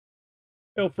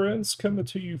Hail friends, coming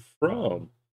to you from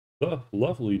the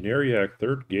lovely Neriak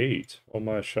Third Gate on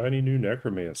my shiny new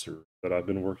Necromancer that I've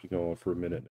been working on for a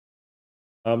minute.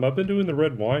 I've been doing the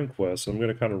red wine quest, so I'm going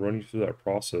to kind of run you through that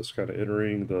process, kind of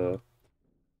entering the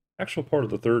actual part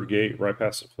of the Third Gate right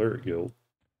past the Cleric Guild.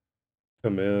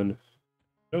 Come in,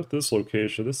 note this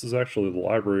location. This is actually the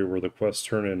library where the quest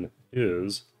turn-in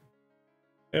is.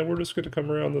 And we're just going to come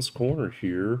around this corner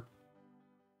here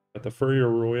at the Furrier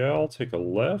Royale, take a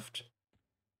left.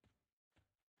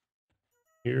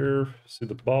 Here, see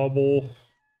the bauble.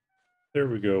 There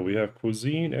we go. We have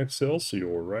Cuisine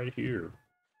Excelsior right here.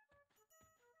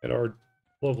 And our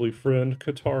lovely friend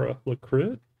Katara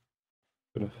Lacrit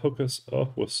gonna hook us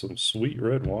up with some sweet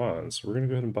red wines. We're gonna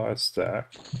go ahead and buy a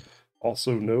stack.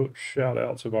 Also note, shout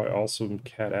out to my awesome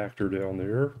cat actor down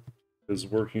there. Is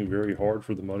working very hard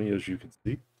for the money, as you can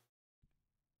see.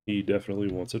 He definitely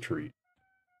wants a treat.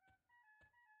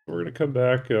 We're gonna come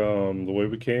back the way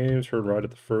we came, turn right at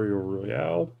the Furrier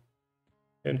Royale.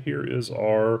 And here is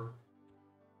our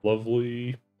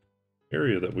lovely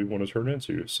area that we want to turn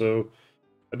into. So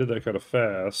I did that kind of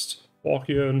fast. Walk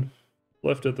in,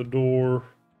 left at the door,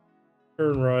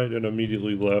 turn right, and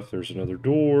immediately left there's another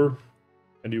door.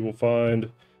 And you will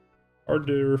find our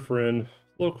dear friend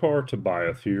Lokar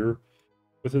Tobiath here,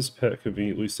 with his pet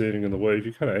conveniently standing in the way. If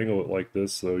you kind of angle it like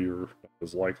this, though, you're not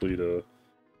as likely to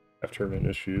have turn-in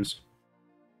issues.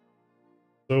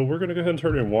 So we're going to go ahead and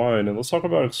turn in wine, and let's talk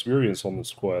about experience on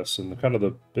this quest and kind of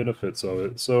the benefits of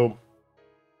it. So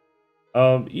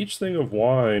each thing of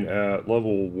wine at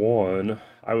level 1,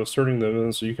 I was turning them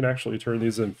in, so you can actually turn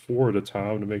these in 4 at a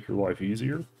time to make your life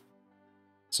easier.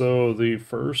 So the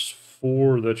first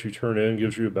 4 that you turn in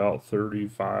gives you about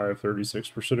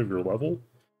 35-36% of your level.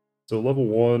 So level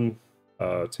 1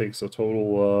 takes a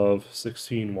total of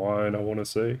 16 wine, I want to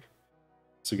say,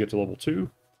 to get to level 2.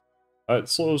 It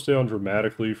slows down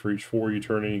dramatically for each 4 you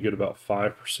turn in. You get about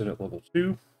 5% at level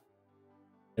 2.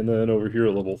 And then over here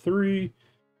at level 3,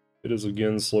 it is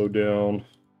again slowed down,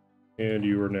 and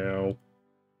you are now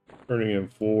turning in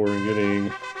 4 and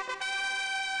getting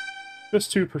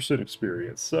just 2%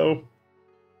 experience. So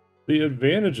the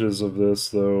advantages of this,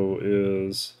 though,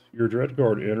 is your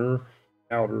Dreadguard Inner,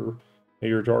 Outer, and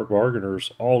your Dark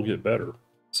Bargainers all get better.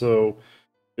 So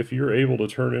if you're able to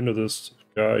turn into this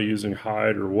guy using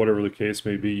hide or whatever the case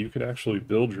may be, you can actually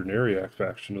build your Neriak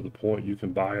faction to the point you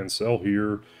can buy and sell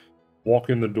here, walk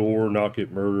in the door, not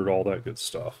get murdered, all that good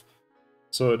stuff.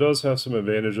 So it does have some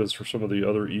advantages for some of the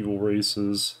other evil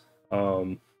races.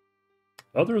 Other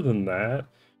than that,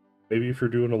 maybe if you're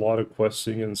doing a lot of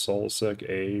questing in Solasec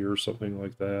A or something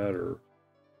like that, or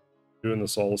doing the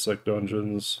Solasec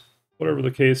dungeons, whatever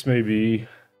the case may be,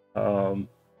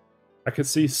 I could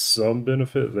see some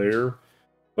benefit there.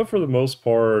 But for the most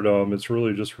part, it's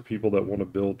really just for people that want to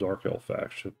build Dark Elf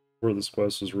faction, where this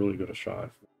quest is really going to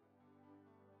shine.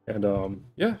 And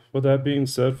yeah, with that being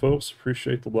said, folks,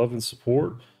 appreciate the love and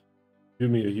support. Do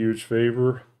me a huge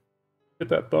favor, hit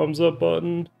that thumbs up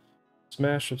button,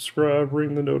 smash subscribe,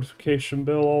 ring the notification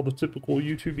bell, all the typical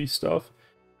YouTube-y stuff.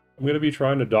 I'm going to be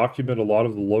trying to document a lot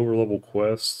of the lower level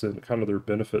quests and kind of their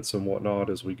benefits and whatnot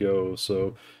as we go,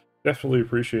 so definitely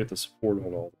appreciate the support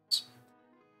on all this.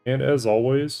 And as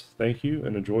always, thank you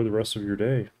and enjoy the rest of your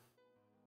day.